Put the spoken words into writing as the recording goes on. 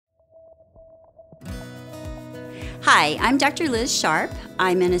Hi, I'm Dr. Liz Sharpe.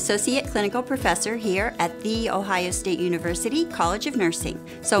 I'm an Associate Clinical Professor here at The Ohio State University College of Nursing.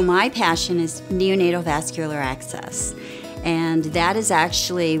 So my passion is neonatal vascular access, and that is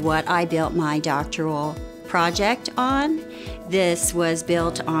actually what I built my doctoral project on. This was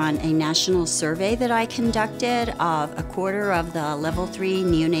built on a national survey that I conducted of a quarter of the level 3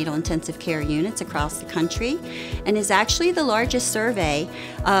 neonatal intensive care units across the country, and is actually the largest survey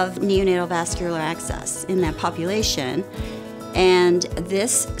of neonatal vascular access in that population. And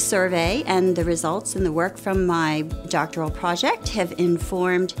this survey and the results and the work from my doctoral project have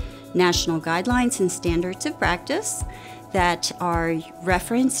informed national guidelines and standards of practice that are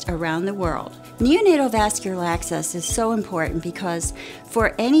referenced around the world. Neonatal vascular access is so important because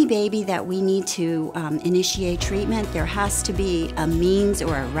for any baby that we need to initiate treatment, there has to be a means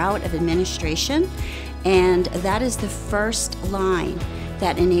or a route of administration, and that is the first line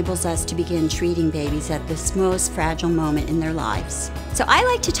that enables us to begin treating babies at this most fragile moment in their lives. So I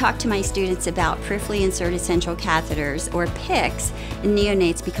like to talk to my students about peripherally inserted central catheters, or PICCs, in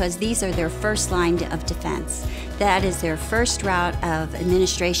neonates because these are their first line of defense. That is their first route of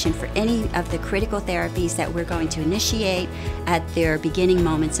administration for any of the critical therapies that we're going to initiate at their beginning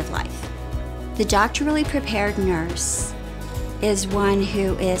moments of life. The doctorally prepared nurse is one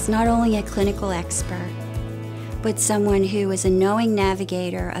who is not only a clinical expert, but someone who is a knowing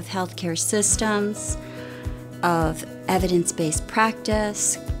navigator of healthcare systems, of evidence-based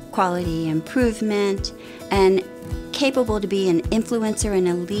practice, quality improvement, and capable to be an influencer and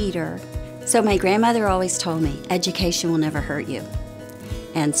a leader. So my grandmother always told me, education will never hurt you.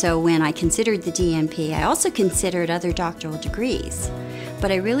 And so when I considered the DNP, I also considered other doctoral degrees.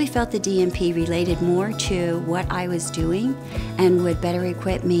 But I really felt the DNP related more to what I was doing and would better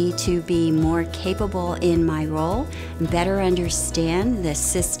equip me to be more capable in my role and better understand the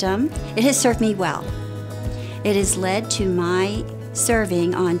system. It has served me well. It has led to my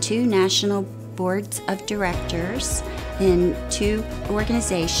serving on 2 national boards of directors in 2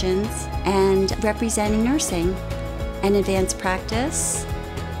 organizations and representing nursing and advanced practice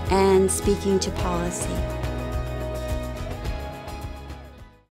and speaking to policy.